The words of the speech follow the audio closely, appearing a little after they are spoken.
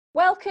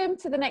Welcome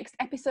to the next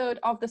episode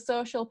of The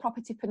Social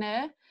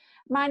Propertypreneur.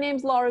 My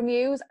name's Laura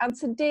Muse, and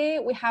today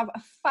we have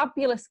a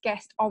fabulous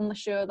guest on the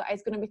show that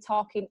is going to be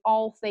talking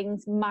all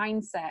things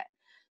mindset.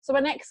 So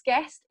our next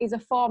guest is a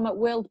former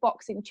world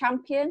boxing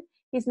champion.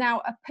 He's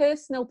now a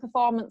personal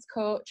performance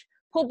coach,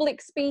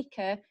 public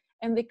speaker,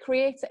 and the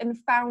creator and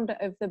founder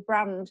of the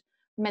brand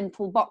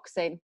Mental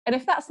Boxing. And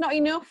if that's not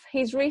enough,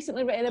 he's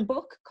recently written a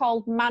book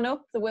called Man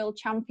Up, the World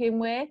Champion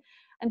Way.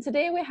 And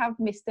today we have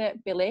Mr.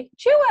 Billy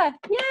Schwer.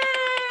 Yay!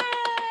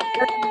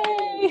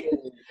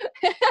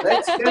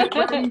 Let's get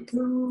ready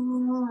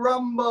to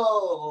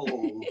rumble.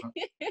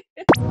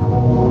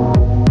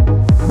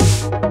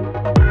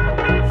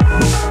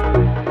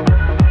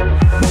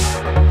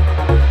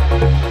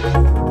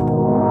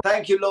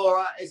 Thank you,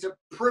 Laura. It's a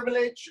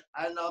privilege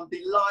and I'm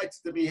delighted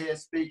to be here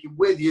speaking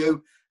with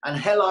you. And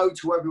hello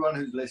to everyone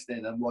who's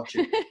listening and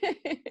watching.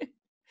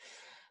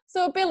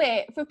 So,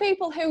 Billy, for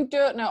people who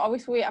don't know,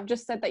 obviously I've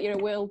just said that you're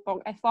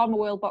a former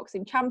world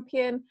boxing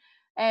champion.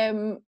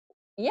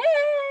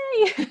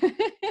 Yay!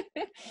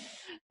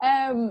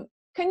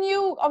 Can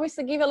you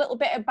obviously give a little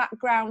bit of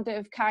background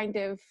of kind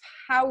of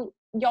how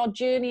your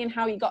journey and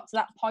how you got to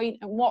that point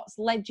and what's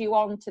led you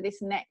on to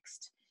this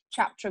next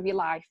chapter of your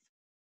life?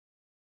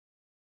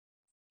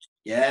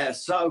 Yeah,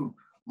 so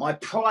my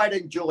pride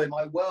and joy,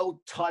 my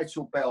world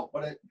title belt,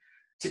 but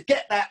to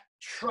get that,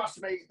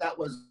 trust me, that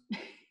was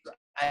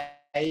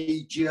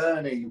a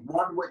journey,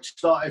 one which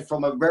started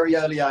from a very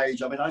early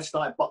age. I mean, I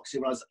started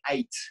boxing when I was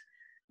 8.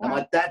 And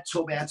my dad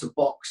taught me how to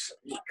box.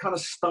 It kind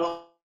of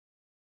started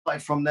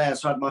from there.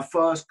 So I had my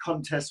first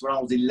contest when I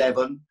was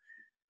 11.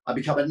 I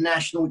became a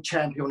national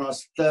champion when I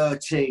was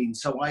 13.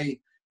 So I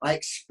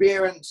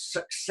experienced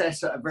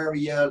success at a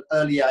very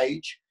early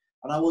age.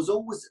 And I was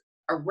always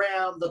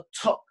around the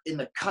top in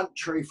the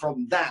country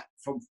from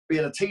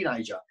being a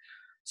teenager.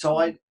 So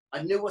I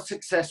knew what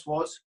success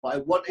was, but I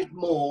wanted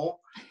more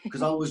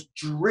because I was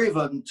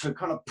driven to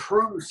kind of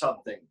prove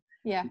something.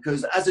 Yeah.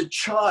 Because as a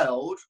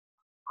child,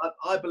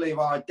 I believe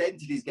our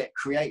identities get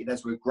created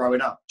as we're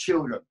growing up.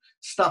 Children,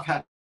 stuff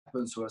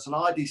happens to us. And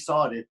I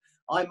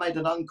made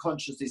an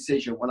unconscious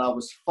decision when I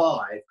was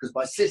 5, because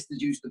my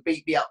sisters used to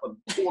beat me up and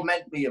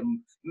torment me and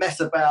mess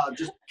about, and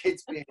just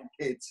kids being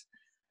kids.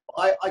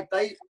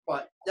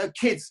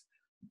 Kids.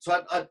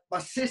 So my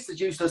sisters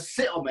used to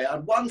sit on me. I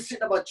had one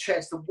sit on my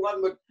chest and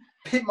one would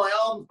pin my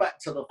arms back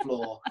to the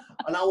floor.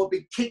 And I would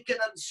be kicking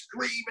and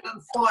screaming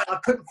and fighting. I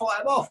couldn't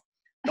fight them off.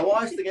 Now,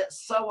 I used to get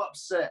so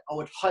upset, I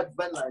would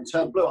hyperventilate and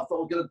turn blue. I thought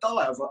I was going to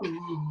die. I was like,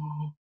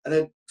 and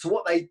then, so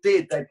what they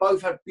did, they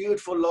both had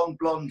beautiful long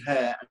blonde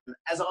hair. And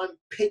as I'm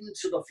pinned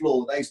to the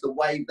floor, they used to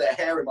wave their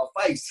hair in my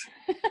face.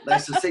 They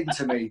used to sing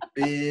to me,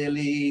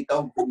 Billy,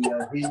 don't be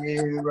a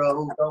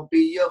hero, don't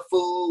be a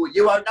fool.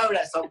 You won't know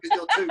that song because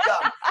you're too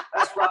young.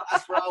 That's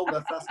for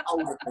older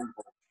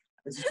people.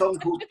 It's a song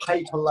called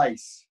Paper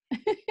Lace.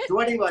 So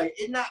anyway,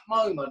 in that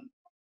moment,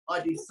 I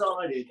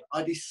decided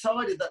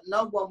that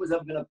no one was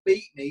ever going to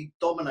beat me,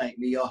 dominate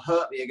me, or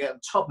hurt me or get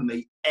on top of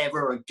me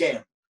ever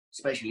again,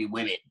 especially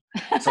women.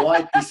 So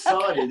I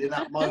decided in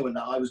that moment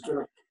that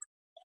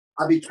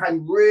I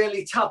became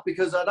really tough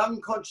because an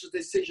unconscious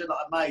decision that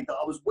I made that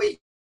I was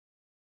weak.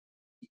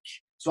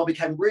 So I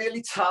became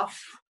really tough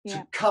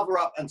to cover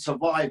up and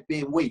survive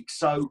being weak.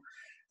 So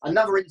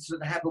another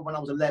incident happened when I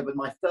was 11,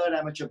 my third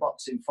amateur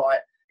boxing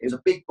fight. It was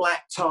a big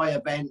black tie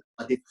event.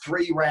 I did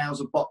 3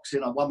 rounds of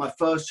boxing. I won my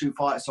first 2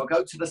 fights. So I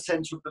go to the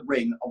centre of the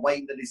ring,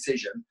 awaiting the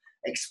decision,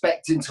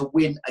 expecting to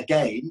win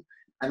again.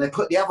 And they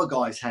put the other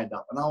guy's hand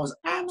up. And I was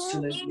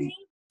absolutely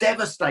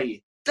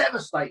devastated. I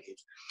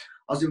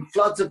was in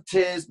floods of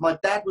tears. My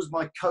dad was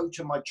my coach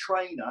and my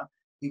trainer.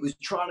 He was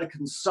trying to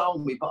console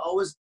me, but I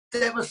was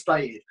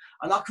devastated.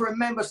 And I can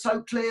remember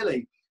so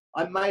clearly,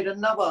 I made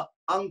another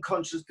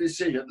unconscious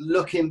decision,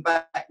 looking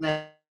back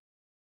now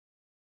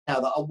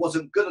that I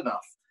wasn't good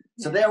enough.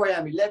 So there I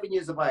am, 11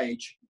 years of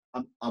age.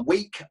 I'm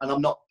weak and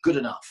I'm not good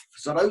enough.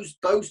 So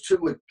those two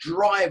were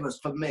drivers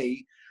for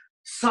me,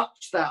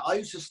 such that I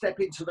used to step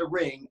into the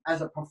ring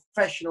as a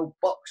professional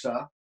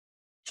boxer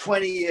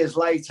 20 years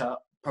later,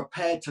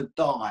 prepared to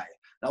die.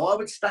 Now,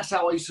 that's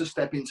how I used to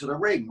step into the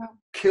ring,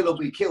 kill or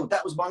be killed.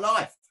 That was my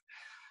life.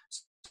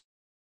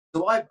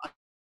 So I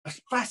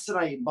was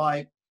fascinated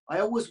by,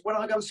 when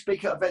I go and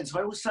speak at events,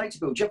 I always say to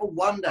people, do you ever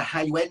wonder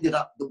how you ended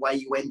up the way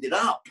you ended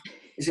up?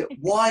 Is it,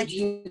 why do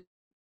you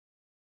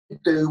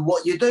do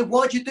what you do?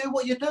 Why do you do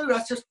what you do?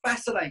 That just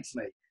fascinates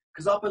me,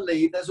 because I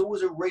believe there's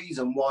always a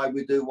reason why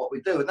we do what we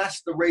do. And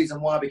that's the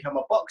reason why I became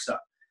a boxer.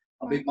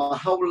 I mean, my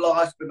whole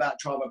life's been about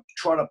trying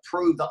to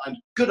prove that I'm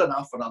good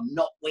enough and I'm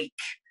not weak.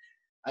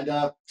 And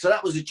so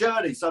that was a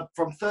journey. So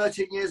from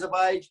 13 years of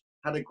age,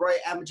 had a great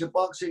amateur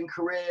boxing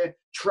career,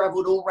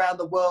 travelled all around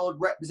the world,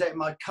 representing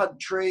my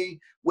country,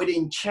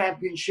 winning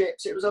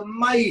championships. It was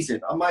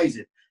amazing.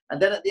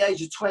 And then at the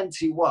age of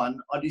 21,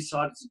 I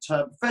decided to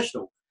turn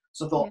professional.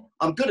 So I thought,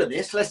 I'm good at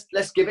this.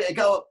 Let's give it a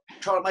go,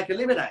 try to make a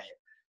living at it.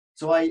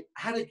 So I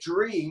had a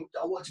dream.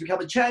 I wanted to become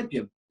a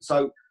champion.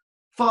 So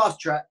fast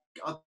track,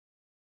 I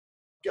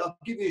I'll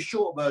give you a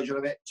short version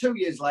of it. 2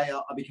 years later,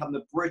 I become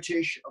the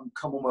British and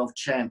Commonwealth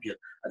champion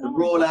at the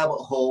Royal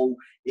Albert Hall.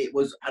 It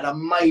was an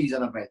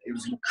amazing event. It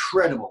was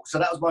incredible. So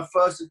that was my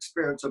first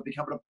experience of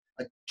becoming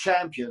a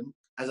champion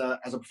as a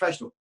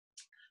professional.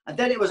 And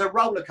then it was a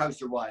roller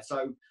coaster ride.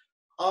 So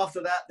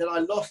after that, then I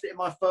lost it in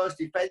my first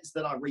defence.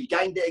 Then I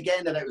regained it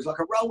again, and it was like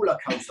a roller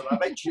coaster. I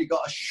eventually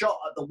got a shot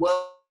at the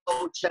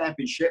World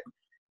Championship,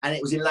 and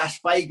it was in Las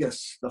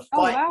Vegas, the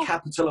fight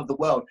capital of the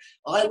world.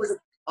 I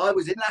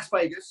was in Las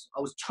Vegas. I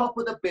was top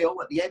of the bill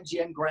at the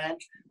MGM Grand,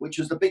 which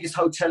was the biggest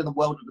hotel in the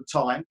world at the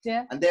time.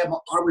 Yeah. And there,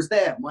 I was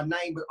there. My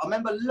name. I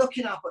remember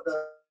looking up at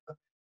the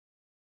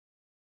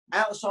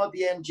outside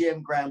the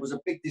MGM Grand was a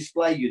big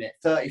display unit,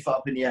 30 foot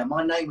up in the air.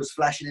 My name was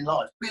flashing in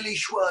lights. Billy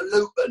Schwer,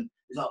 Luton.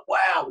 It's like,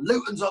 wow,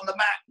 Luton's on the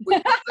map. We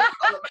put Luton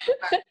on the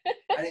map.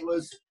 And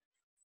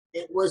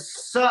it was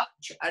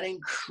such an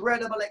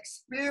incredible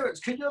experience.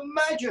 Can you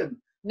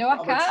imagine? No, I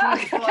can't. I'm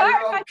a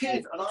 25-year-old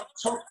kid, and I'm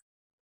top.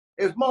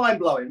 It was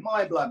mind-blowing.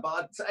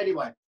 But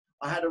anyway,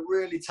 I had a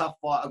really tough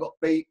fight. I got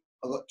beat.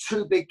 I got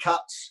 2 big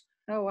cuts.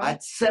 Oh, wow. I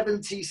had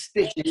 70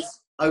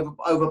 stitches over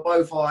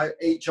both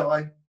each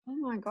eye. Oh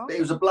my God. It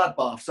was a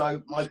bloodbath.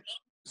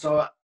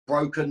 So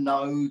broken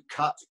nose,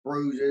 cuts,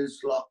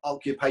 bruises, like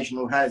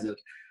occupational hazard.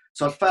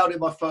 So I failed in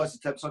my first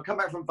attempt. So I come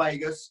back from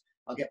Vegas.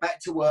 I get back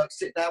to work,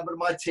 sit down with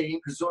my team,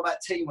 because it's all about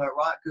teamwork,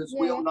 right? Because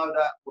we all know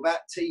that without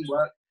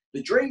teamwork,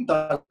 the dream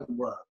doesn't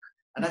work.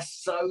 And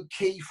that's so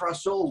key for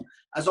us all.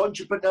 As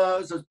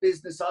entrepreneurs, as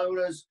business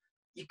owners,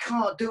 you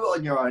can't do it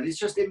on your own. It's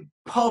just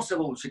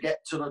impossible to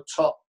get to the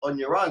top on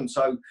your own.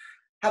 So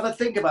have a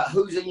think about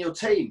who's in your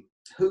team,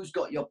 who's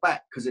got your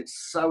back, because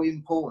it's so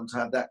important to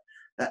have that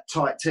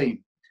tight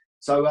team.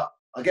 So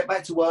I get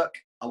back to work.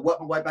 I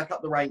work my way back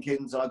up the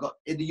rankings. I got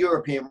in the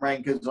European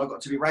rankings. I got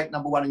to be ranked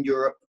number 1 in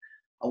Europe.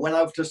 I went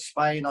over to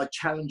Spain. I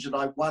challenged and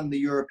I won the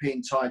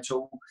European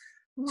title.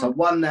 So I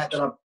won that.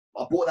 Then I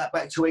brought that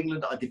back to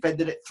England. I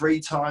defended it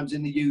 3 times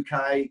in the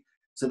UK.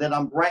 So then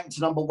I'm ranked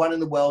number 1 in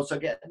the world. So I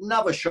get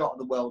another shot at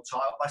the world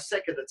title. My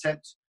second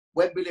attempt,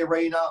 Wembley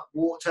Arena,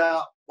 walked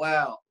out.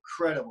 Wow,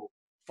 incredible.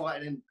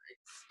 Fighting in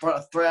front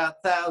of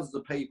thousands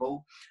of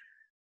people.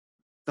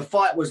 The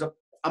fight was an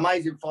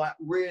amazing fight,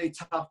 really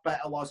tough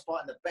battle. I was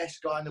fighting the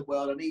best guy in the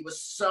world, and he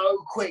was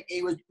so quick.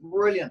 He was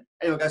brilliant.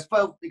 Anyway,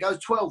 it goes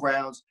 12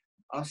 rounds.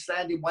 I'm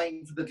standing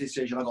waiting for the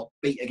decision. I got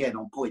beat again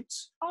on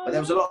points. But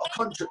there was a lot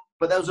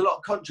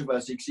of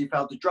controversy because he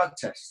failed the drug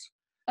test.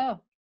 Oh.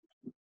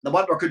 No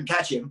wonder I couldn't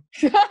catch him.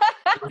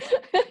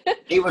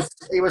 He was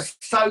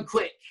so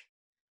quick.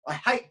 I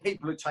hate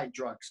people who take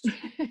drugs.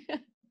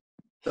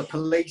 The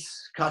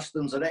police,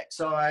 customs and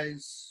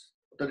excise.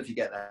 I don't know if you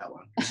get that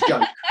one. It's a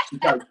joke. It's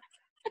a joke.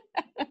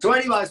 So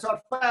anyway, so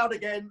I failed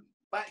again.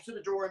 Back to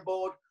the drawing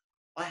board.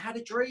 I had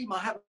a dream. I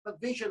have a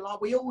vision like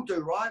we all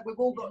do, right? We've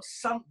all got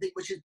something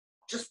which is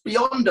just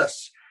beyond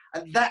us.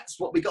 And that's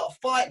what we got to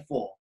fight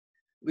for.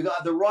 We got to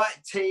have the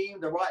right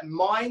team, the right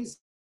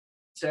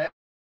mindset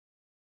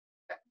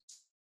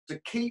to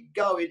keep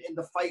going in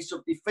the face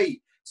of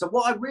defeat. So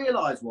what I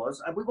realized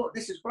was, and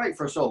this is great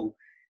for us all,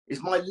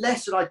 is my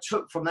lesson I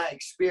took from that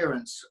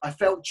experience. I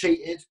felt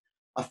cheated.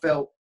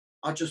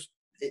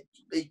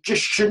 It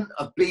just shouldn't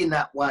have been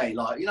that way.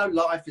 Like, you know,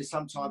 life is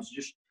sometimes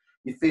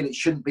you feel it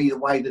shouldn't be the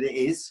way that it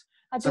is.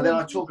 So then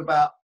I talk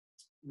about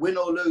win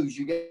or lose,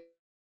 you get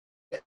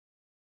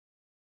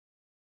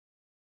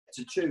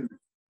to choose.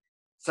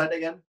 Say it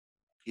again.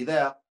 You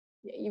there?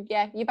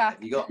 Yeah, you're back.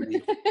 You got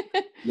me.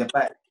 You're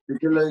back. Did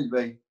you lose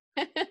me?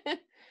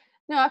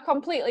 No, I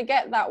completely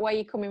get that, where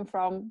you're coming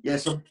from. Yeah.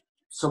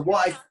 So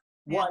what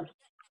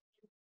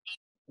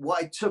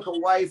I took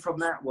away from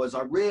that was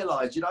I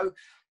realised, you know,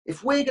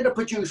 if we're going to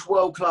produce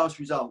world-class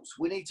results,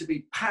 we need to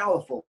be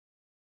powerful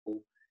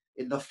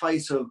in the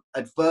face of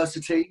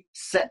adversity,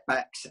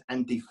 setbacks,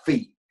 and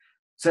defeat.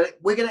 So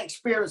we're going to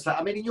experience that.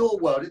 I mean, in your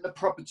world, in the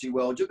property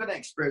world, you're going to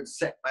experience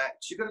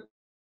setbacks.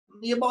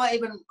 You might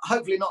even,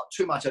 hopefully not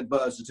too much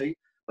adversity,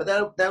 but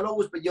they'll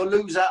always, but you'll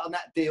lose out on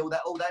that deal,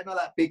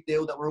 that big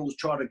deal that we're always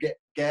trying to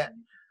get.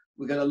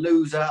 We're going to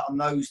lose out on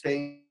those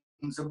things.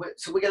 So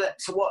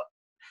what?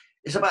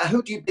 It's about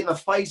who do you be in the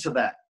face of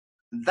that?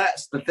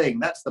 That's the thing.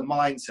 That's the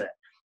mindset.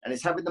 And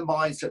it's having the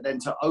mindset then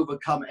to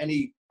overcome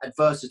any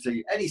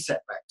adversity, any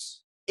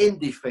setbacks, in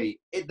defeat.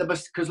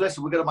 Because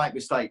listen, we're going to make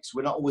mistakes.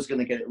 We're not always going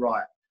to get it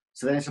right.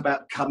 So then it's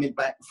about coming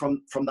back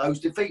from those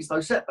defeats,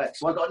 those setbacks.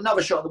 So I got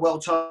another shot at the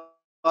world title.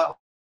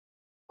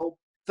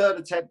 Third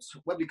attempt,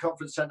 Wembley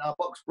Conference Centre,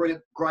 box,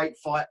 brilliant, great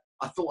fight.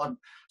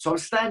 So I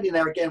was standing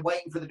there again,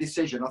 waiting for the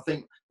decision. I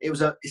think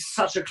it's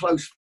such a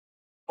close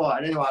fight.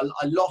 And anyway,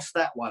 I lost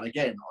that one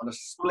again on a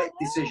split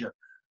decision.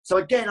 So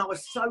again, I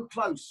was so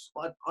close.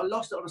 I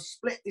lost it on a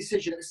split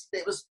decision.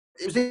 It was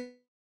in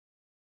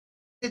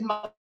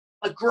my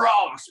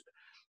grasp.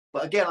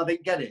 But again, I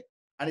didn't get it.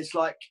 And it's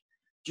like,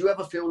 do you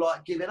ever feel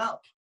like giving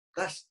up?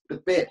 That's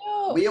the bit.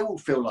 Oh. We all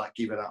feel like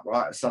giving up,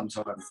 right?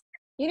 Sometimes.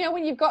 You know,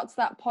 when you've got to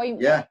that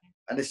point. Yeah.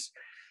 And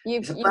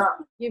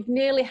you've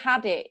nearly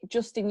had it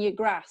just in your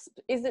grasp.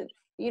 Is it,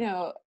 you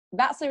know,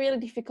 that's a really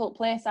difficult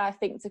place, I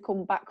think, to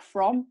come back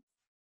from.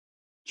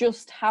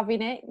 just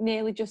having it,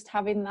 nearly just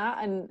having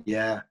that. And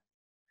yeah.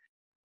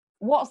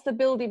 what's the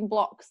building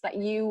blocks that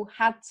you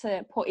had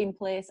to put in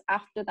place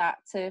after that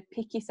to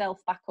pick yourself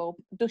back up,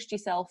 dust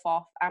yourself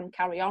off and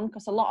carry on?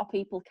 Because a lot of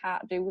people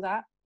can't do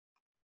that.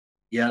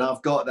 Yeah, and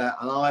I've got that,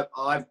 and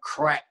I've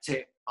cracked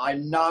it. I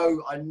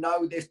know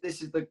this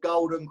is the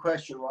golden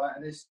question, right?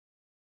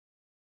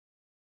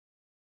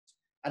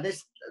 And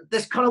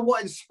this kind of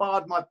what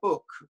inspired my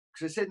book,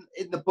 because it's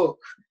in the book,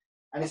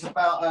 and it's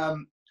about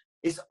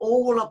it's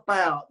all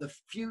about the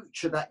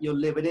future that you're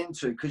living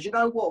into. Because you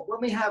know what,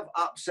 when we have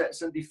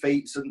upsets and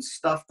defeats and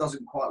stuff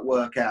doesn't quite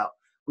work out,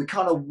 we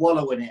kind of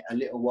wallow in it a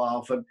little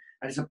while. And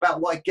it's about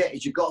what I get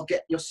is you've got to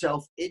get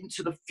yourself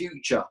into the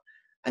future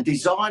and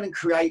design and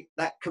create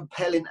that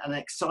compelling and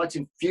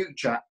exciting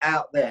future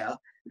out there.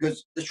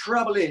 Because the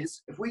trouble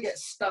is, if we get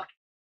stuck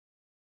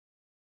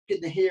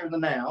in the here and the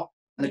now,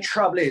 and the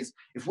trouble is,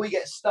 if we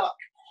get stuck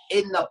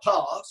in the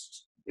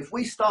past, if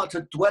we start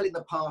to dwell in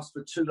the past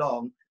for too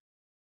long,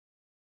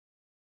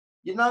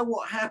 you know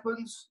what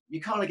happens?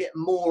 You kind of get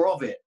more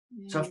of it.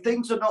 So if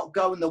things are not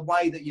going the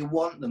way that you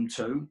want them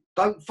to,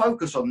 don't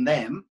focus on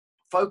them.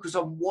 Focus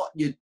on what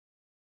you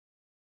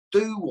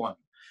do want.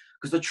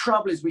 Because the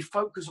trouble is, we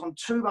focus on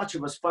too much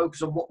of us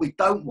focus on what we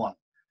don't want.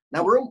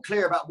 Now, we're all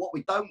clear about what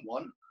we don't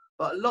want,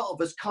 but a lot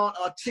of us can't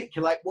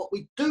articulate what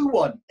we do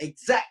want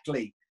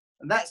exactly.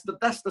 And that's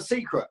the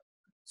secret.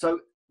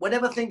 So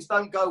whenever things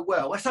don't go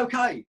well, that's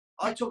okay.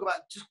 I talk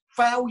about just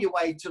fail your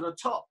way to the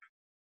top.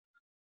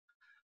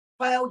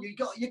 Fail, you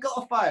got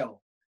to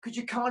fail, because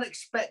you can't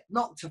expect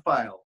not to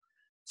fail.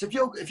 So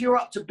if you're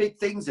up to big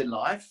things in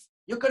life,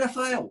 you're going to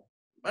fail,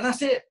 and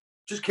that's it.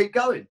 Just keep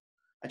going,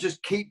 and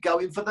just keep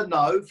going for the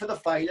no, for the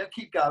failure.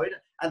 Keep going,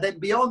 and then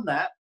beyond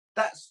that,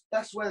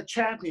 that's where the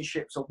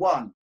championships are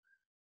won,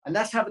 and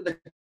that's having the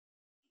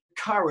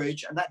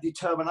courage and that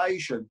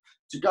determination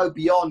to go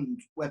beyond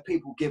where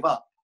people give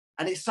up.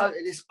 And it's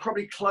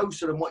probably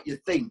closer than what you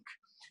think,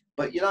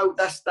 but you know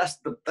that's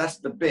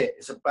the bit.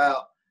 It's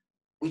about,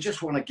 we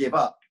just want to give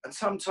up. And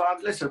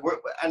sometimes, listen,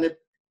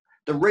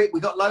 we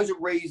got loads of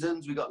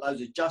reasons, we got loads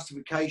of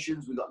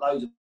justifications, we got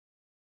loads of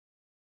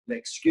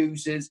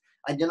excuses.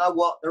 And you know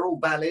what? They're all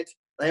valid.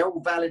 They're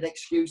all valid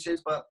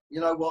excuses. But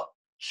you know what?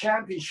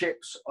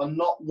 Championships are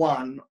not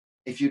won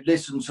if you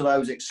listen to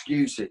those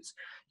excuses.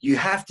 You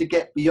have to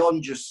get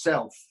beyond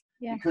yourself,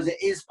 because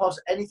it is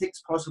possible.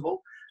 Anything's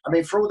possible. I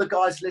mean, for all the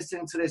guys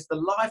listening to this, the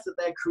life that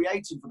they're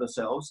creating for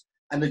themselves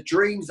and the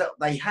dreams that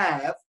they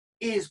have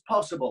is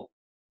possible.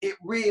 It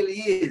really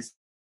is.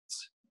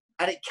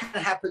 And it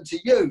can happen to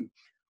you.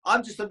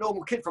 I'm just a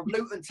normal kid from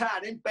Luton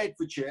Town in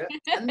Bedfordshire.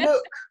 And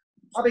look,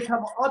 I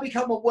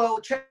become a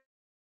world champion.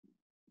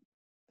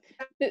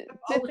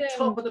 I was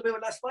top of the bill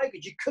in Las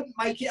Vegas. You couldn't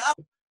make it up,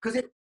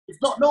 because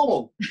it's not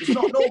normal. It's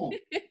not normal.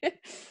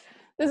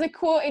 There's a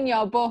quote in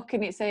your book,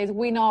 and it says,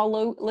 "Win or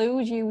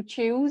lose, you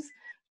choose."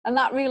 And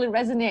that really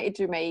resonated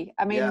with me.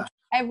 I mean,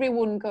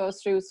 everyone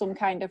goes through some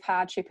kind of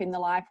hardship in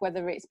their life,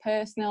 whether it's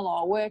personal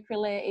or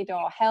work-related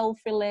or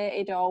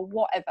health-related or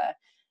whatever.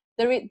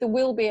 There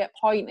will be a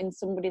point in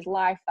somebody's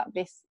life that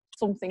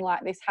something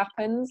like this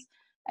happens.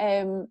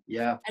 And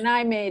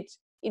I made,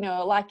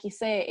 like you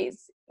say,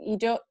 you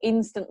don't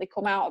instantly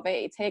come out of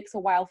it. It takes a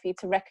while for you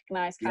to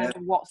recognise kind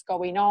of what's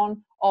going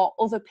on, or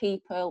other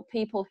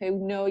people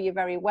who know you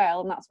very well.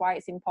 And that's why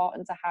it's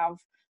important to have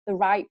the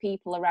right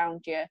people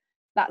around you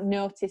that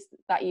notice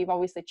that you've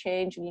obviously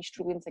changed and you're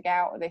struggling to get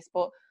out of this.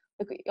 But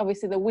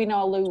obviously the win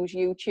or lose,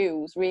 you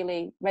choose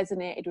really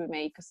resonated with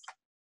me, because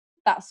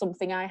that's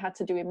something I had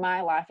to do in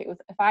my life. It was,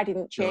 if I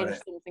didn't change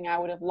something, I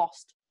would have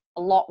lost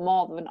a lot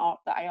more than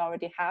that I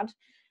already had.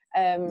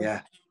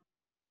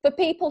 For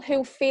people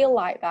who feel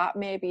like that,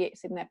 maybe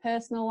it's in their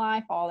personal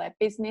life or their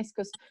business,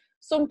 because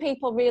some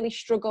people really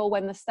struggle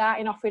when they're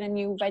starting off in a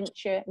new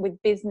venture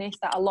with business,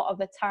 that a lot of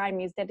the time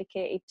is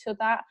dedicated to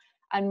that,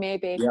 and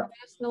maybe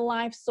personal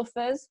life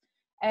suffers.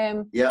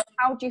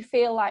 How do you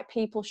feel like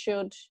people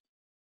should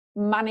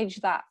manage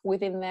that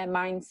within their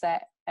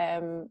mindset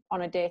on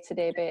a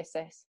day-to-day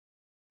basis?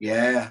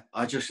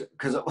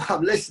 Because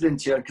I'm listening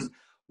to you, because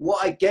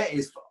what I get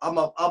is I'm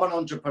an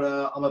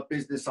entrepreneur, I'm a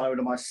business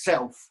owner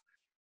myself,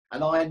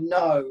 and I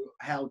know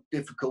how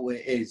difficult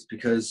it is,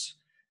 because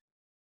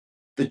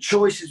the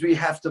choices we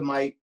have to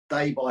make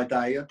day by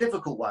day are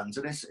difficult ones,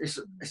 and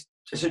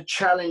it's a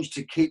challenge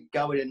to keep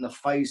going in the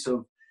face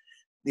of,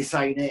 this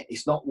ain't it,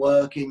 it's not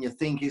working, you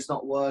think it's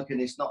not working,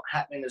 it's not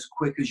happening as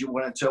quick as you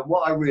want it to. And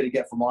what I really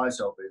get for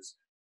myself is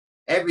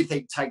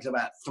everything takes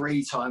about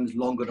 3 times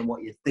longer than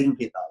what you think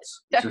it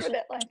does.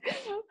 Definitely.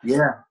 It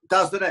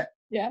does, doesn't it?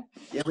 Yeah.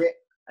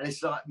 And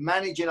it's like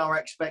managing our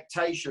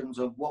expectations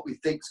of what we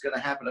think is going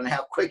to happen and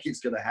how quick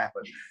it's going to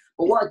happen.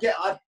 But what I get,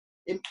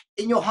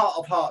 in your heart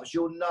of hearts,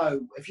 you'll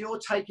know if you're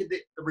taking the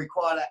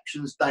required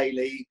actions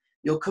daily,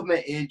 you're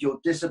committed,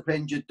 you're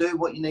disciplined, you do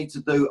what you need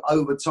to do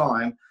over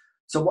time.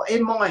 So what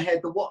in my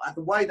head,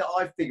 the way that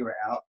I figure it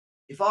out,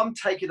 if I'm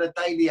taking a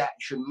daily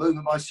action,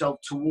 moving myself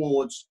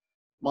towards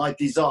my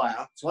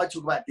desire. So I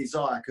talk about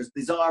desire, because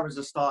desire is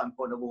the starting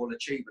point of all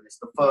achievement. It's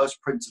the first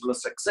principle of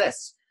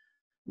success.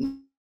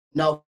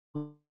 knowing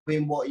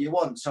what you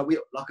want. So we,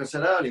 like I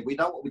said earlier, we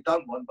know what we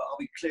don't want, but are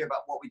we clear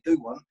about what we do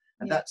want?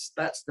 And that's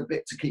the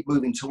bit to keep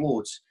moving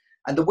towards.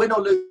 And the win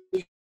or lose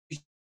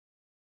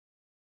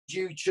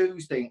you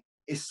choose thing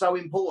is so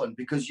important,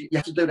 because you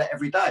have to do that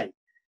every day.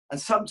 And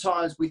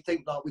sometimes we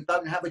think like we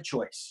don't have a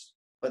choice,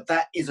 but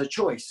that is a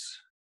choice.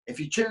 If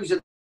you choose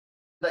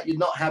that you're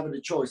not having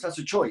a choice, that's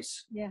a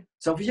choice. Yeah.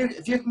 So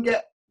if you can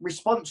get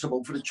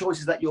responsible for the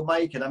choices that you're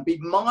making and be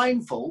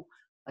mindful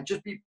and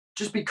just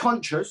be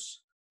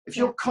conscious. If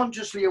you're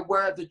consciously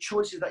aware of the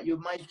choices that you're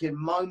making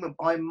moment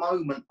by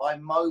moment by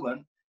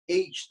moment,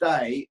 each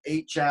day,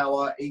 each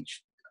hour,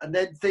 and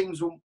then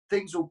things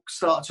will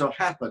start to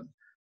happen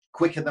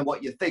quicker than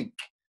what you think.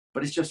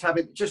 But it's just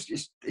having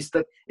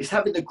it's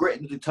having the grit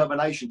and the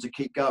determination to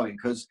keep going,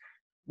 because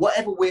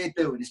whatever we're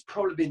doing has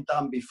probably been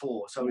done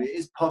before, so it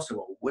is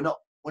possible. We're not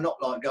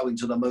like going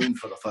to the moon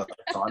for the first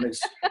time.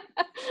 It's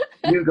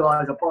you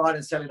guys are buying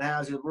and selling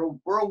houses.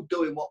 We're all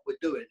doing what we're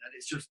doing, and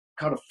it's just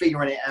kind of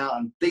figuring it out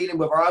and dealing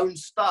with our own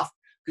stuff.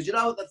 Because you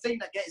know the thing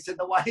that gets in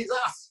the way is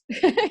us.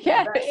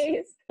 Yeah,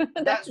 it is.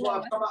 That's why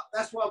I've come up.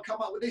 That's why I've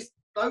come up with this.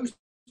 Those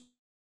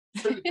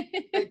two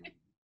things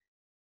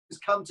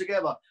come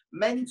together.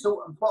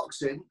 Mental and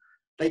boxing.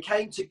 They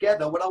came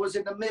together when I was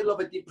in the middle of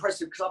a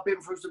depressive, because I've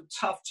been through some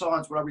tough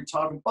times when I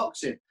retired from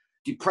boxing.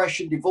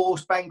 Depression,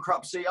 divorce,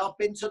 bankruptcy. I've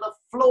been to the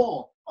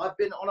floor. I've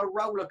been on a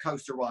roller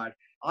coaster ride.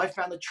 I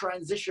found the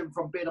transition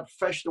from being a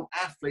professional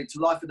athlete to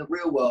life in the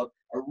real world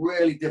a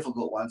really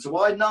difficult one.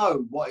 So I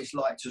know what it's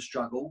like to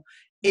struggle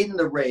in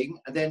the ring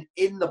and then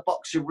in the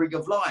boxing ring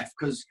of life,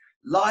 because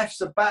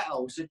life's a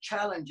battle, it's a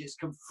challenge, it's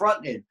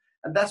confronting.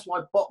 And that's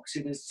why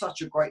boxing is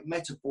such a great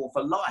metaphor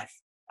for life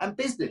and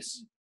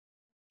business.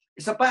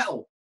 It's a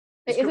battle.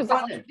 It is a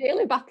battle,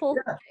 daily battle.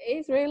 Yeah. It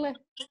is really.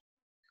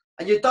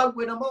 And you don't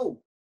win them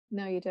all.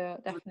 No, you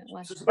don't,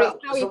 definitely. So it's about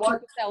how you keep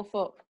yourself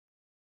up.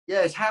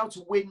 Yeah, it's how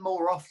to win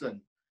more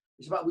often.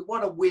 It's about, we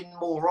want to win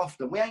more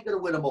often. We ain't going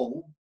to win them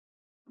all.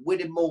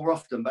 Winning more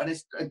often, but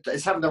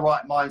it's having the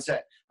right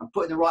mindset and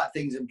putting the right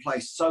things in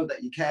place so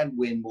that you can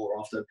win more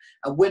often.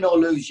 And win or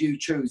lose, you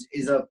choose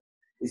is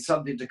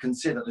something to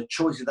consider, the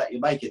choices that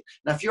you're making.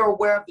 Now, if you're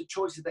aware of the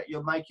choices that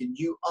you're making,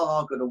 you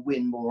are going to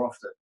win more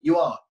often. You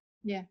are.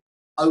 Yeah.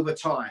 Over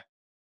time.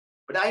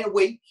 But it ain't a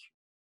week.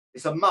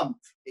 It's a month.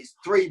 It's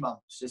 3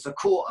 months. It's a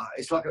quarter.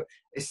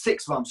 It's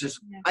 6 months. It's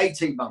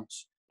 18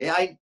 months. It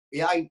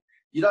ain't.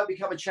 You don't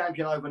become a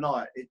champion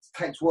overnight. It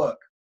takes work.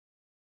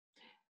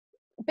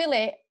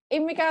 Billy,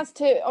 in regards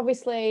to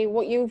obviously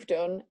what you've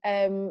done,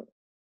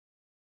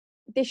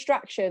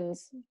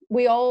 distractions,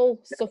 we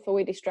all suffer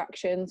with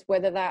distractions,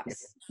 whether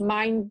that's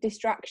mind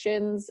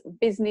distractions,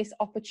 business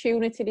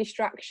opportunity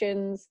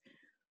distractions.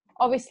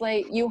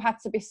 Obviously, you had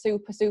to be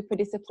super, super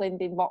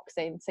disciplined in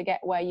boxing to get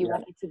where you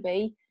wanted to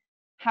be.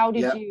 How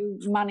did you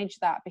manage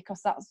that?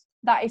 Because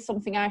that is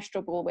something I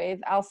struggle with.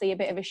 I'll see a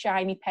bit of a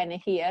shiny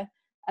penny here,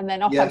 and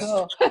then off I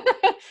go.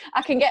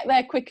 I can get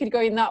there quicker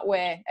going that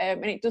way,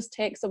 and it does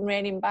take some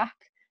reining back.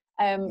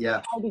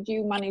 How did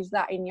you manage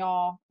that in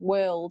your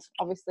world?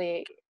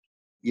 Obviously.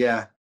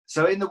 Yeah.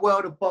 So in the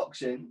world of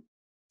boxing,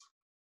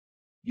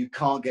 you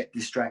can't get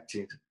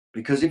distracted,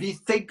 because if you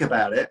think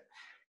about it,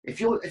 if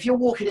you're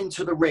walking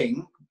into the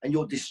ring and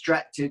you're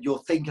distracted, you're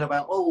thinking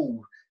about,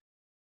 oh,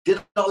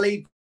 did I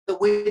leave the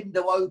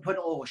window open,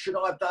 or should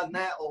I have done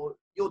that, or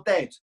you're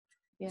dead.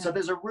 Yeah. So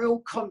there's a real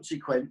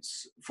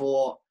consequence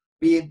for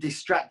being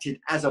distracted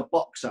as a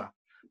boxer.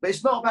 But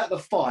it's not about the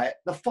fight.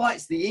 The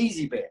fight's the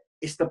easy bit.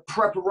 It's the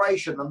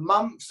preparation, the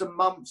months and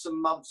months and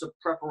months of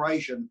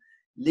preparation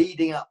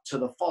leading up to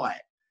the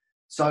fight.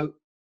 So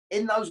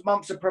in those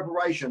months of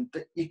preparation,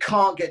 you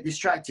can't get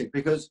distracted,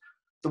 because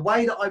the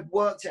way that I've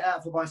worked it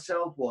out for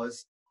myself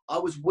was I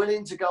was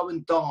willing to go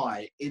and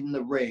die in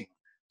the ring.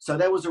 So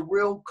there was a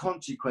real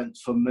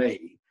consequence for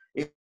me.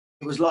 It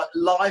was like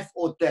life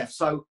or death.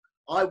 So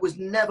I was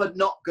never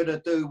not going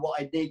to do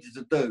what I needed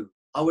to do.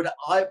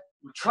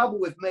 Trouble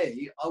with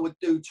me, I would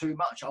do too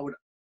much. I would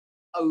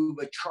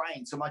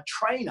overtrain. So my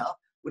trainer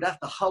would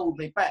have to hold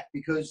me back,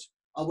 because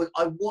I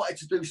wanted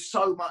to do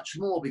so much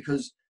more,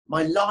 because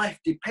my life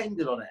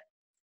depended on it.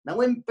 Now,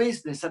 in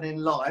business and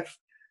in life,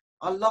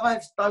 our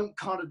lives don't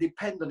kind of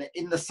depend on it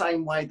in the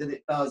same way that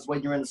it does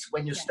when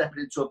you're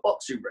stepping into a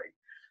boxing ring.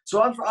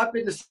 So I've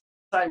been the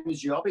same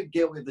as you. I've been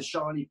guilty of the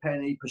shiny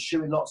penny,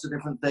 pursuing lots of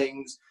different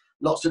things,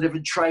 lots of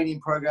different training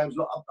programs.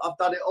 I've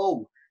done it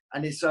all.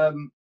 And it's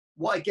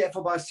what I get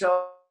for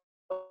myself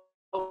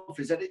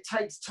is that it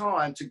takes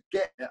time to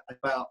get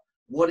about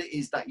what it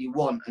is that you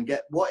want and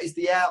get what is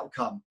the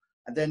outcome,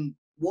 and then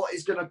what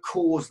is going to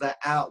cause that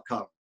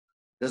outcome.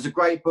 There's a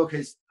great book,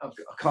 I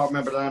can't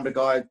remember the name of the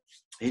guy,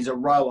 he's a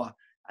rower,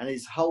 and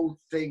his whole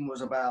thing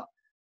was about,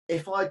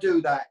 if I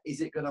do that, is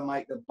it going to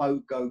make the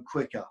boat go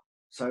quicker?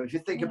 So if you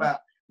think about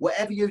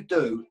whatever you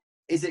do,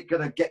 is it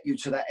going to get you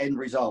to that end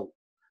result?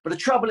 But the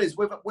trouble is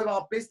with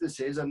our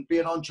businesses and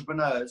being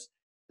entrepreneurs,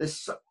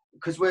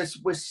 because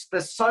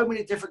there's so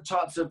many different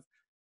types of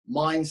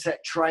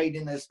mindset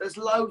training. There's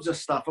loads of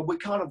stuff, and we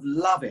kind of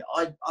love it.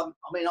 I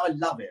mean, I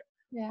love it.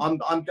 Yeah.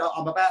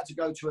 I'm about to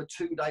go to a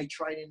 2-day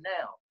training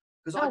now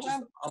because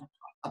I'm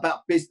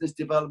about business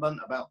development,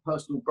 about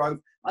personal growth.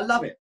 I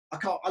love it.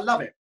 I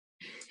love it.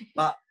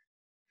 But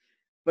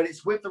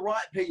it's with the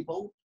right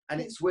people, and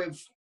it's with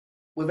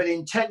an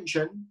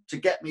intention to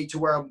get me to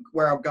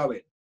where I'm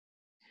going.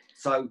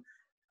 So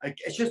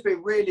it's just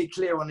been really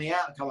clear on the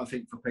outcome, I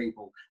think, for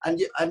people. And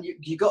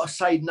you got to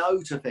say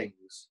no to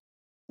things.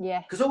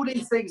 Yeah. Because all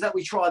these things that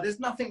we try, there's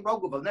nothing wrong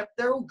with them.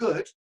 They're all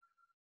good.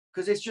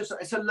 Because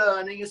it's a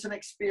learning, it's an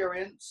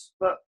experience.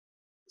 But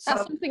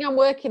that's something I'm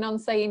working on,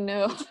 saying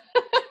no.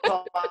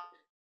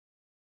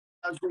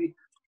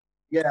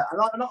 Yeah,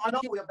 and I know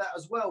we have that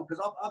as well,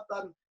 because I've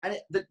done, and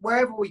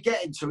wherever we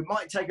get into, it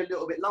might take a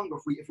little bit longer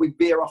if we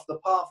veer off the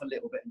path a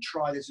little bit and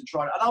try this and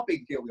try that. And I've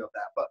been guilty of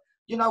that, but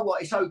you know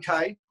what? It's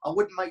okay. I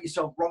wouldn't make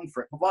yourself wrong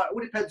for it. It all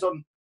depends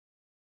on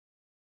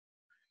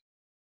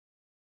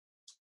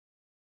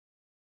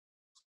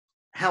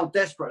how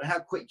desperate and how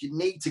quick you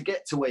need to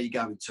get to where you're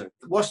going to.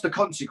 What's the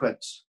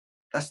consequence?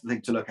 That's the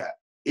thing to look at.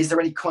 Is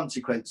there any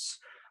consequence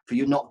for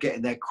you not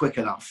getting there quick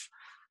enough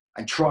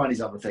and trying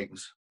these other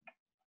things?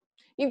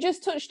 You've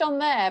just touched on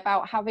there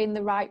about having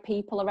the right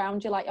people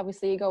around you. Like,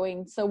 obviously you're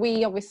going, so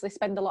we obviously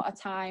spend a lot of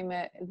time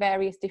at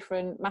various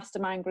different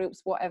mastermind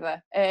groups,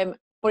 whatever.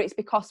 But it's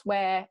because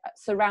we're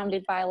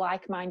surrounded by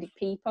like-minded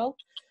people.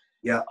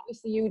 Yeah.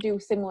 Obviously you do a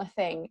similar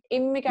thing.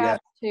 In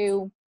regards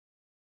to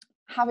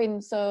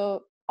having,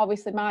 so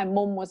obviously my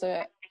mum was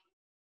a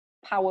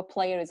power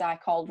player, as I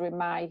called her, in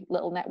my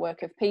little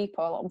network of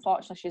people.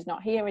 Unfortunately, she's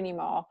not here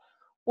anymore.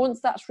 Once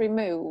that's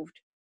removed,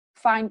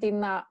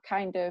 finding that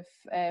kind of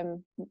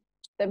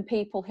them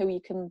people who you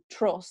can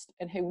trust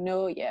and who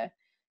know you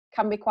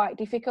can be quite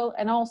difficult.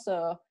 And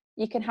also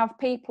you can have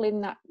people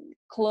in that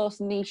close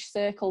niche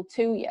circle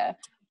to you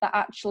that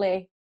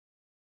actually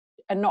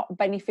are not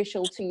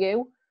beneficial to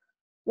you.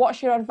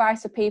 What's your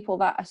advice to people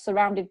that are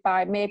surrounded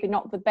by maybe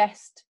not the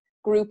best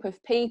group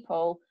of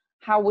people?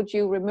 How would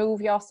you remove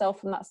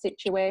yourself from that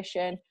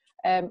situation,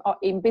 or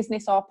in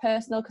business or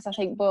personal? Because I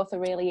think both are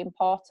really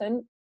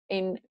important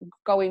in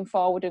going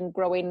forward and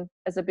growing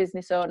as a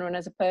business owner and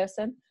as a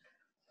person.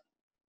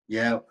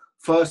 Yeah.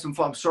 First and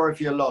foremost, I'm sorry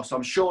for your loss.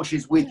 I'm sure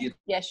she's with you.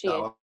 Yeah, she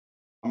is.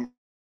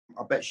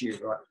 I bet she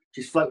is, right?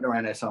 She's floating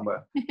around there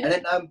somewhere. And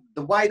then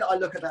the way that I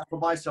look at that for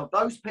myself,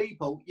 those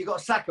people, you got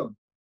to sack them.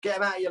 Get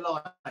them out of your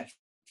life.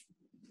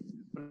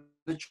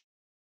 The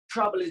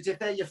trouble is, if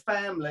they're your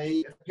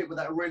family, people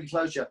that are really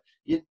close to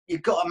you,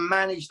 you've got to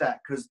manage that,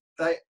 because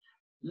they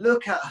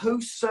look at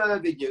who's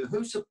serving you,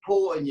 who's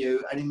supporting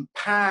you and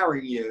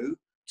empowering you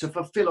to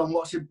fulfill on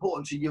what's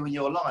important to you in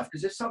your life.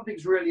 Because if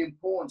something's really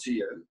important to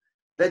you,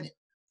 then,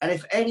 and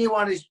if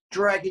anyone is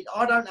dragging,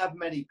 I don't have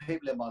many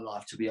people in my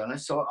life, to be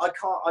honest. So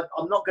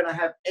I'm not going to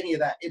have any of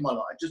that in my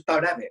life. I just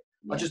don't have it.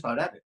 Yeah. I just don't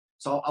have it.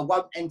 So I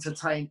won't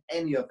entertain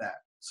any of that.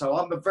 So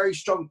I'm a very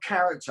strong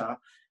character,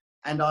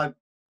 and I'm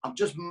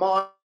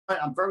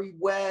very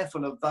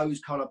wareful of those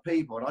kind of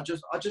people, and I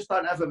just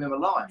don't have them in my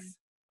life,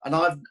 and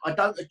I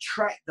don't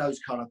attract those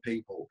kind of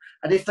people.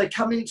 And if they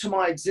come into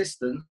my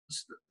existence,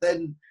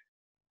 then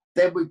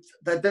they're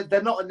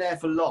not in there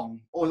for long,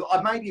 or I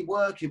may be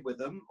working with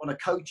them on a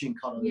coaching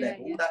kind of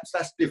level. Yeah.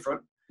 That's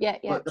different. Yeah.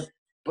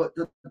 But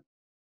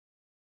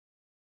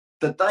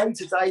the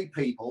day-to-day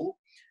people,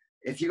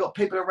 if you've got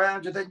people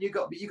around you, then you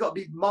got to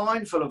be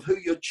mindful of who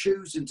you're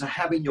choosing to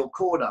have in your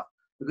corner,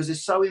 because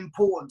it's so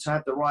important to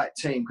have the right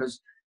team.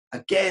 Because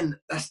again,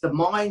 that's the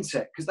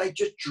mindset, because they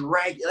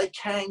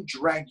can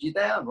drag you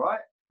down, right?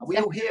 And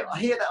I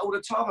hear that all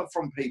the time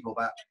from people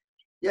that,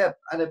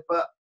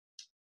 but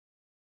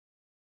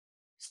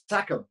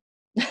sack them.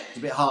 It's a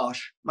bit harsh.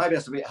 Maybe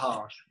that's a bit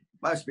harsh.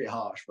 Here's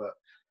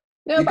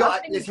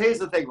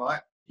the thing,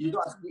 right? You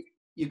got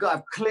to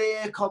have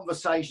clear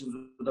conversations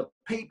with the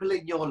people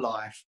in your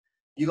life.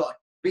 You got to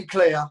be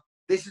clear.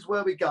 This is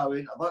where we're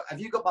going.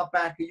 Have you got my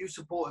back? Are you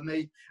supporting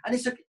me? And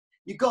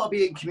you've got to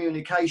be in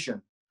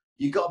communication.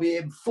 You've got to be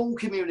in full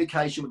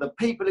communication with the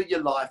people in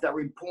your life that are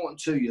important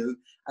to you,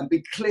 and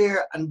be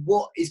clear and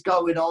what is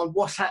going on,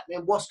 what's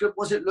happening, what's good,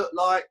 what's it look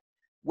like,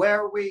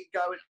 where are we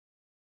going?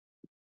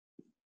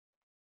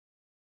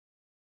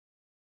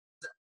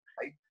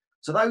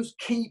 So those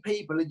key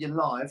people in your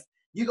life,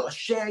 you've got to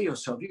share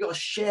yourself. You've got to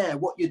share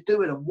what you're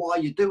doing and why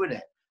you're doing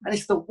it. And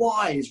it's the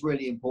why is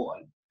really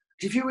important.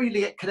 If you really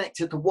get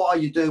connected to why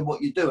you're doing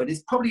what you're doing, it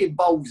probably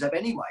involves them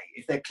anyway,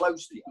 if they're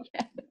close to you.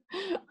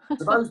 Yeah.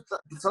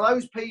 So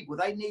those people,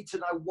 they need to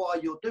know why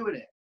you're doing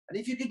it. And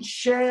if you can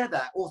share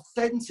that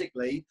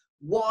authentically,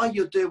 why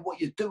you're doing what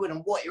you're doing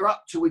and what you're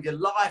up to with your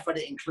life, and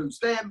it includes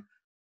them,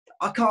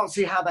 I can't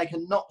see how they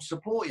can not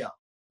support you.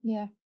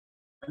 Yeah.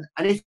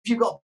 And if you've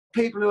got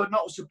people who are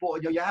not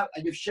supporting you,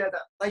 and you've shared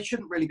that, they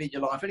shouldn't really be in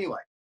your life anyway.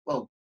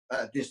 Well,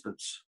 at a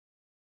distance.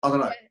 I don't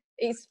know.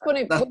 Yeah, it's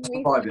funny.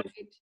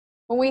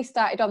 When we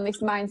started on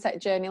this mindset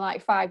journey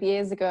like 5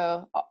 years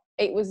ago,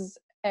 it was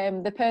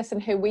the person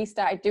who we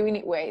started doing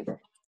it with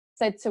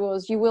said to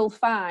us, you will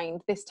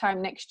find this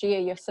time next year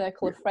your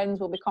circle of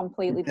friends will be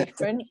completely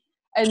different.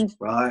 And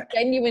right.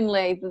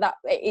 genuinely that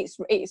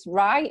it's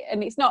right.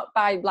 And it's not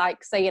by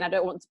like saying I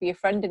don't want to be a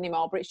friend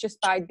anymore, but it's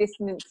just by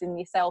distancing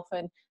yourself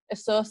and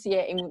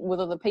associating with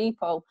other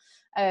people.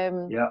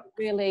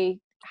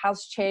 Really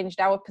has changed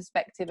our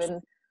perspective,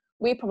 and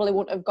we probably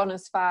wouldn't have gone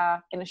as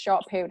far in a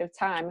short period of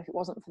time if it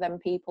wasn't for them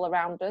people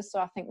around us. So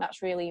I think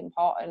that's really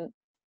important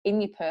in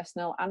your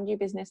personal and your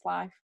business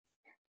life.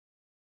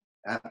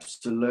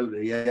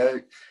 Absolutely, yeah.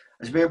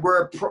 I mean,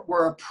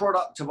 we're a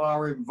product of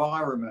our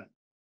environment.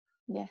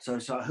 Yes. So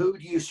who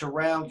do you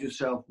surround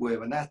yourself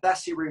with, and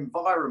that's your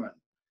environment.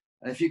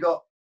 And if you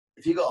got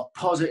a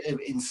positive,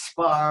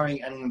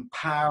 inspiring, and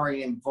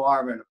empowering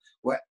environment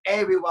where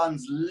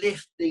everyone's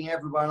lifting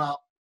everyone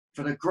up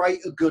for the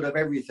greater good of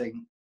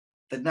everything,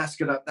 then that's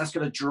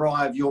gonna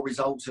drive your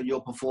results and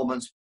your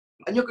performance.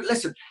 And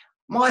listen.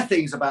 My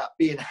thing's about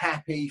being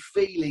happy,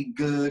 feeling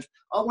good.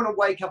 I want to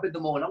wake up in the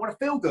morning. I want to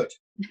feel good.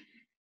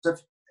 So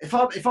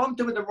if I'm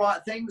doing the right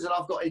things and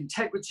I've got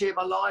integrity in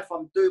my life,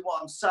 I'm doing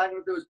what I'm saying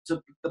I'm doing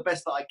to the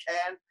best that I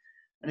can.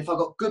 And if I've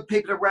got good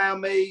people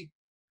around me,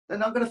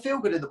 then I'm going to feel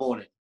good in the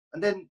morning.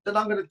 And then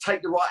I'm going to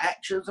take the right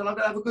actions and I'm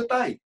going to have a good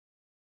day.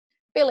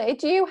 Billy,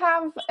 do you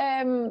have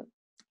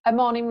a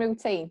morning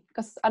routine?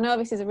 Because I know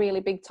this is a really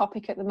big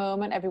topic at the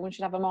moment. Everyone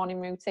should have a morning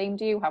routine.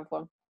 Do you have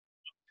one?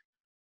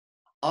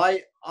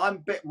 I'm a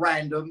bit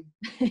random.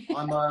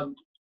 I'm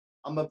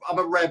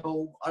a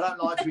rebel. I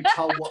don't like to be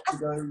told what to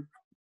do.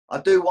 I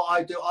do what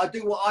I do. I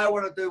do what I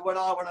want to do when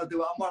I want to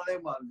do it. I'm one of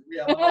them ones.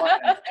 Yeah, I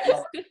like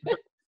that.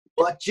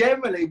 But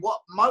generally,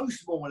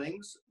 most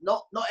mornings,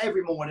 not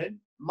every morning,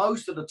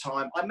 most of the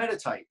time, I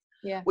meditate.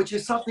 Yeah. Which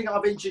is something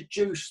I've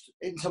introduced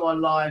into my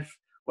life.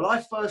 Well,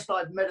 I first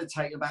started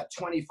meditating about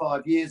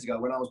 25 years ago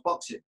when I was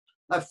boxing.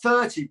 No,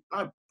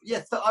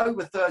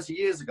 over 30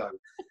 years ago.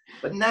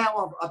 But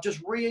now I've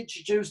just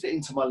reintroduced it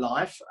into my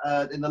life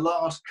in the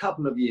last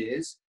couple of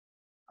years,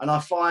 and I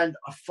find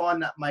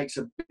that makes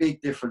a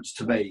big difference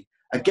to me.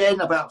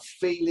 Again, about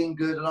feeling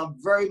good, and I'm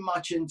very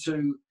much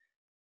into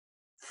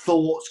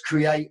thoughts.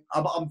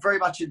 I'm very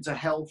much into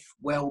health,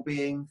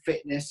 well-being,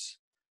 fitness.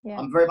 Yeah.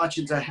 I'm very much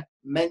into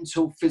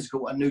mental,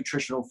 physical, and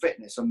nutritional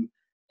fitness, and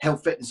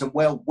health, fitness, and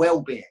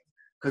well-being.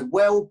 Because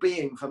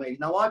well-being for me,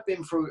 now I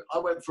went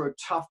through a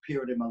tough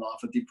period in my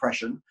life of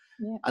depression.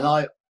 Yeah.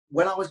 And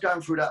when I was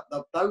going through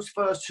those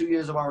first 2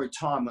 years of my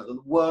retirement, the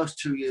worst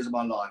 2 years of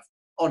my life,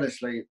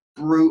 honestly,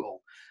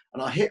 brutal.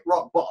 And I hit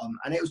rock bottom.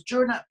 And it was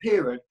during that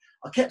period,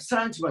 I kept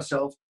saying to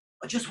myself,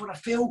 I just want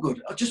to feel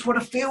good. I just want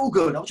to feel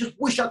good. I just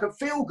wish I could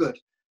feel good.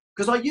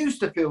 Because I used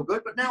to feel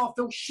good, but now I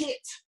feel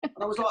shit. And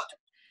I was like,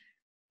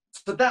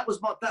 so that was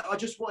I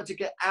just wanted to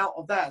get out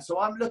of that. So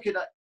I'm looking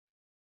at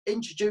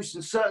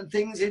introducing certain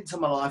things into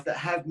my life that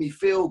have me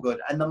feel good,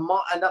 and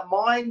that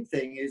mind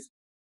thing is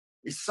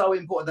so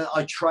important. That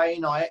I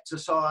train, I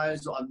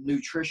exercise, I'm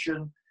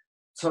nutrition,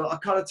 so I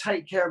kind of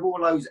take care of all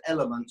those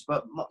elements.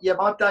 But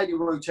my daily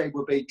routine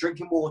would be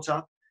drinking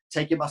water,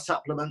 taking my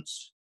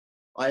supplements.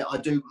 I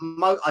do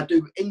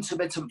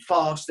intermittent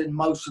fasting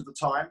most of the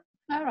time.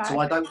 All right. So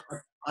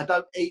I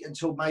don't eat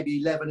until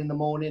maybe 11 in the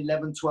morning,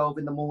 11, 12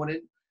 in the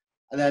morning.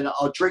 And then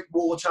I'll drink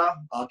water.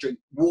 I'll drink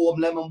warm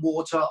lemon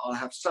water. I'll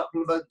have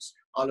supplements.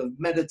 I'll have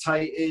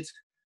meditated.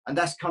 And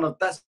that's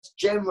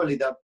generally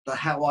the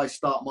how I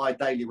start my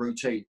daily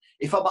routine.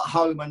 If I'm at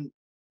home and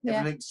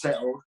everything's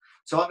settled.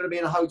 So I'm going to be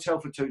in a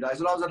hotel for 2 days.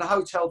 And I was at a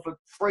hotel for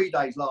 3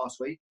 days last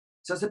week.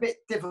 So it's a bit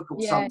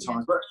difficult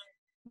sometimes. But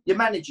you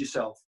manage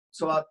yourself.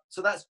 So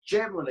that's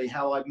generally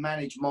how I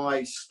manage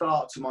my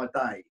start to my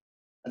day.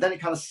 And then it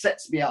kind of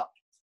sets me up.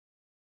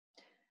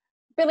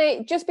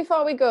 Billy, just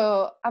before we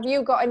go, have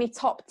you got any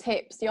top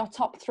tips, your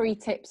top 3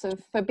 tips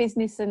for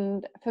business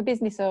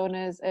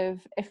owners of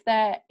if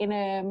they're in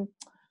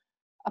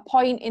a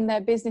point in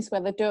their business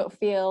where they don't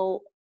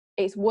feel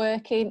it's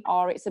working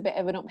or it's a bit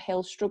of an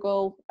uphill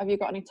struggle? Have you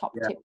got any top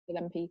tips for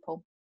them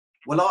people?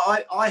 Well,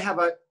 I have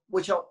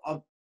which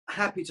I'm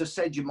happy to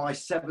send you my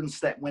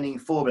 7-step winning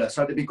formula.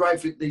 So it'd be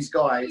great for these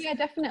guys. Yeah,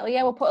 definitely.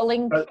 Yeah, we'll put a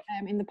link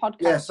in the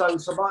podcast. Yeah,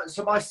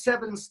 so my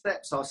 7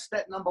 steps are: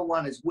 step number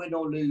 1 is win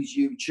or lose,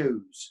 you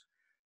choose.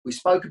 We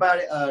spoke about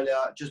it earlier.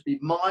 Just be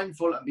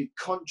mindful and be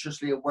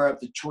consciously aware of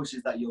the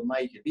choices that you're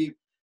making.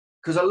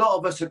 Because a lot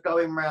of us are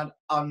going around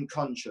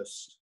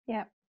unconscious.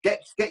 Yeah.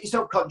 Get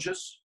yourself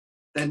conscious,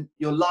 then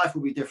your life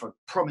will be different.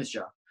 Promise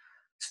you.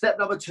 Step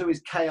number 2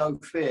 is KO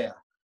fear.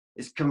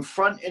 It's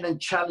confronting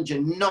and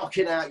challenging,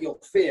 knocking out your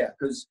fear.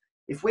 Because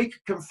if we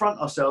could confront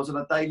ourselves on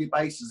a daily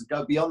basis and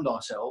go beyond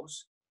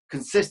ourselves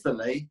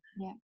consistently,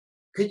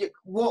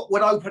 what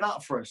would open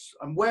up for us?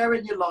 And where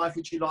in your life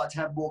would you like to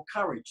have more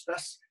courage?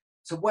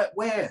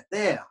 Where?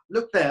 There.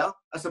 Look there.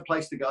 That's the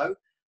place to go.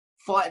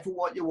 Fight for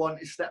what you want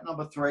is step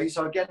number 3.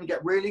 So again,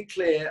 get really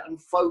clear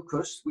and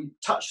focused. We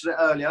touched on it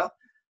earlier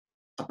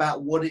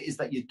about what it is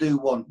that you do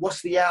want.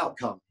 What's the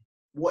outcome?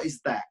 What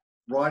is that?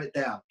 Write it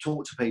down.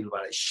 Talk to people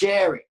about it.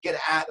 Share it. Get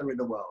it out there in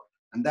the world.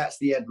 And that's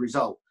the end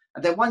result.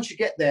 And then once you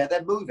get there,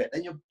 then move it.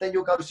 Then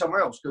you'll go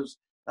somewhere else, because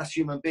that's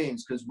human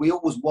beings. Because we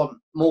always want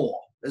more.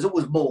 There's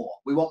always more.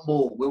 We want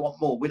more. We want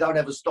more. We don't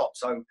ever stop.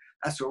 So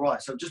that's all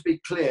right. So just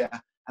be clear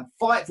and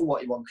fight for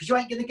what you want, because you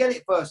ain't going to get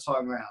it first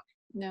time round.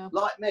 No.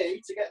 Like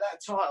me, to get that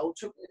title,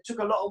 it took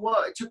a lot of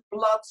work. It took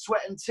blood,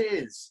 sweat and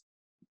tears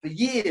for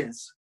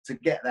years to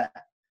get that.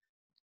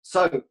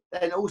 So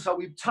then also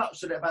we've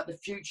touched on it about the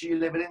future you're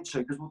living into,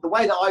 because the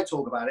way that I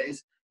talk about it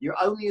is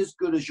you're only as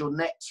good as your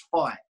next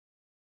fight.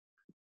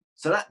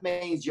 So that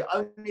means you're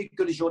only as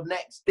good as your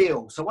next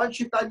deal. So once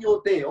you've done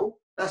your deal,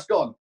 that's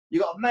gone.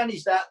 You've got to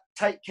manage that,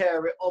 take care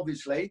of it,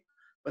 obviously,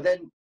 but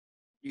then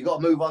you've got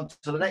to move on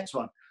to the next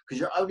one, because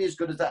you're only as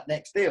good as that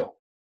next deal.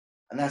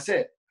 And that's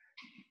it.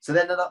 So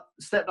then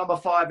step number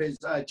 5 is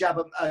take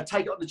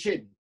it on the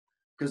chin.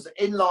 Because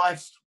in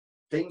life,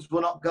 things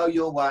will not go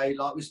your way,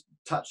 like we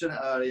touched on it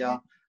earlier.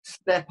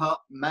 Step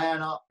up,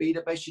 man up, be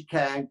the best you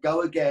can,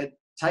 go again,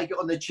 take it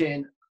on the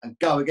chin and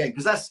go again.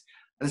 Because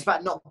it's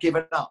about not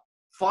giving up.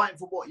 Fighting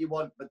for what you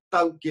want, but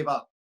don't give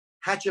up.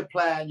 Hatch a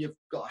plan. You've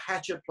got to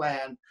hatch a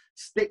plan,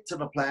 stick to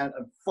the plan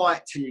and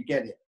fight till you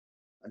get it.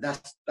 And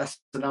that's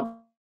another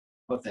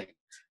thing.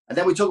 And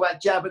then we talk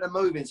about jabbing and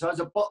moving. So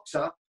as a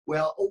boxer, we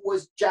are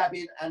always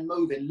jabbing and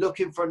moving,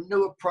 looking for a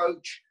new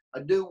approach,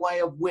 a new way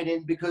of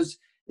winning, because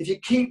if you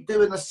keep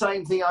doing the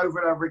same thing over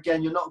and over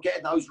again, you're not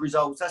getting those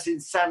results. That's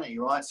insanity,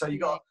 right? So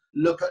you've got to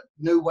look at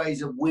new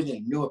ways of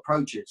winning, new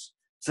approaches.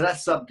 So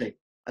that's something.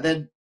 And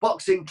then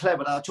boxing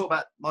clever. Now I talk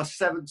about my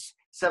seventh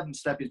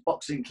step is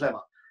boxing clever.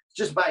 It's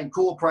just about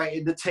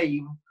incorporating the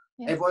team.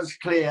 Yeah. Everyone's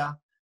clear.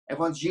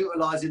 Everyone's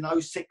utilising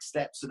those 6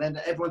 steps, and then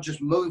everyone's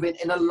just moving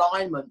in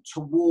alignment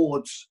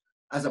towards,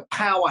 as a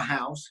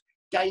powerhouse,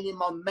 gaining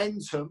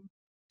momentum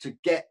to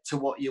get to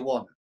what you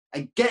want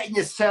and getting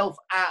yourself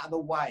out of the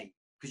way,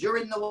 because you're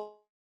in the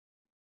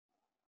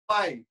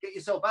way. Get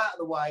yourself out of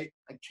the way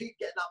and keep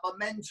getting that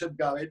momentum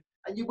going,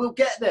 and you will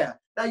get there.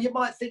 Now, you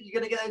might think you're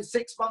going to get there in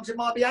 6 months. It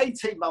might be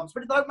 18 months,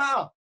 but it don't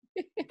matter.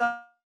 It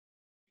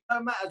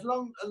don't matter. As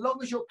long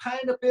as you're paying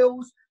the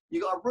bills,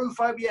 you got a roof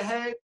over your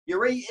head,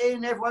 you're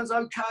eating, everyone's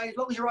okay. As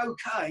long as you're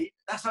okay,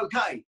 that's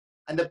okay.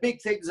 And the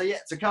big things are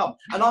yet to come.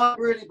 And I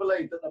really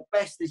believe that the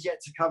best is yet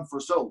to come for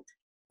us all.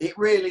 It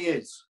really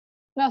is.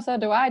 No, so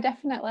do I,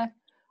 definitely.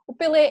 Well,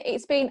 Billy,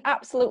 it's been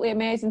absolutely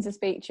amazing to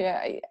speak to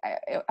you.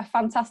 A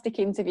fantastic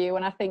interview,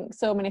 and I think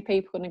so many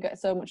people are going to get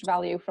so much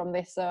value from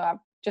this. So I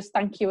just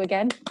thank you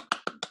again.